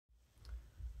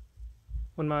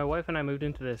When my wife and I moved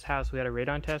into this house, we had a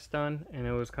radon test done, and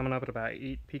it was coming up at about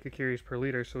 8 picocuries per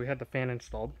liter, so we had the fan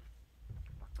installed.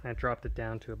 I dropped it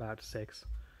down to about 6.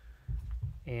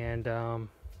 And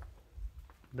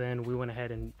then we went ahead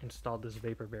and installed this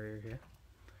vapor barrier here.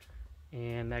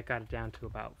 And that got it down to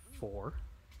about 4.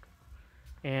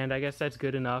 And I guess that's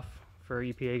good enough for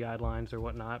EPA guidelines or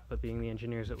whatnot, but being the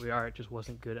engineers that we are, it just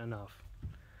wasn't good enough.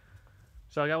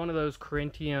 So I got one of those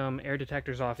Corentium air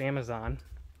detectors off Amazon,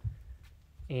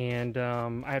 and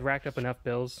I had racked up enough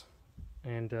bills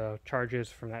and charges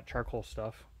from that charcoal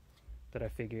stuff that I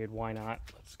figured, why not?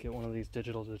 Let's get one of these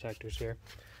digital detectors here.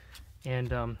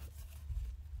 And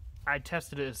I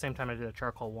tested it at the same time I did a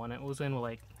charcoal one. It was in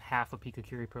like half a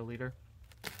picocurie per liter,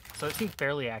 so it seemed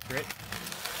fairly accurate.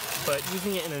 But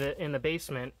using it in the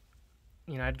basement,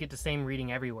 you know, I'd get the same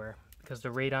reading everywhere because the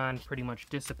radon pretty much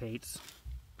dissipates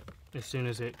as soon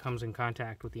as it comes in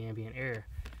contact with the ambient air,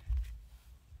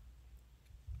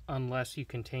 unless you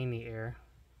contain the air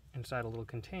inside a little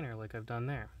container like I've done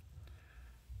there.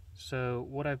 So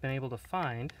what I've been able to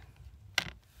find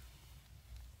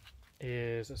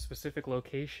is a specific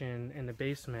location in the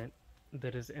basement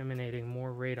that is emanating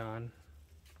more radon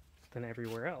than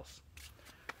everywhere else.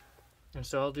 And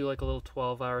so I'll do like a little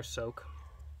 12-hour soak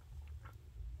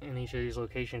in each of these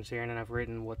locations here, and then I've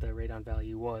written what the radon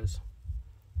value was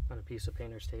on a piece of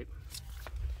painter's tape.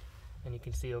 And you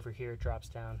can see over here it drops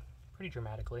down pretty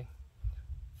dramatically.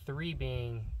 3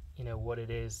 being, you know, what it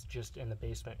is just in the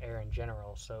basement air in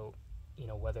general, so, you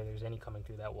know, whether there's any coming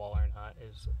through that wall or not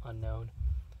is unknown.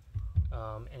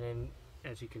 And then,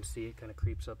 as you can see, it kind of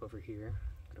creeps up over here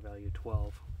at a value of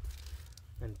 12.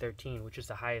 And 13, which is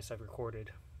the highest I've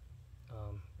recorded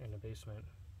in the basement.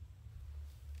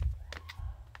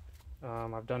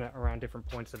 I've done it around different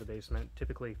points of the basement.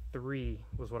 Typically 3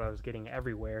 was what I was getting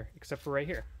everywhere, except for right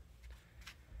here.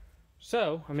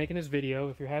 So, I'm making this video.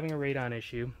 If you're having a radon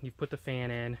issue, you've put the fan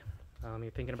in,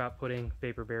 you're thinking about putting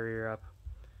vapor barrier up,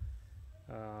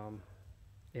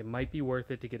 it might be worth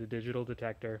it to get a digital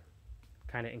detector,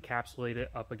 kind of encapsulate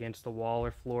it up against the wall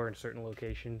or floor in certain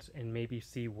locations, and maybe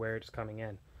see where it's coming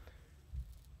in.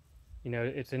 You know,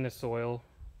 it's in the soil.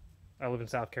 I live in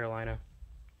South Carolina.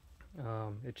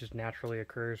 It just naturally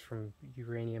occurs from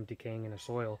uranium decaying in the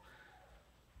soil,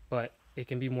 but it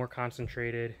can be more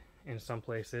concentrated in some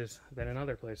places than in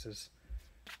other places.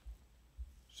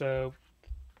 So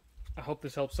I hope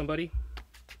this helps somebody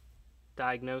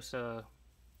diagnose the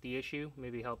issue,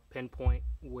 maybe help pinpoint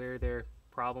where their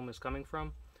problem is coming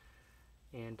from,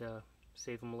 and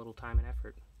save them a little time and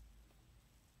effort.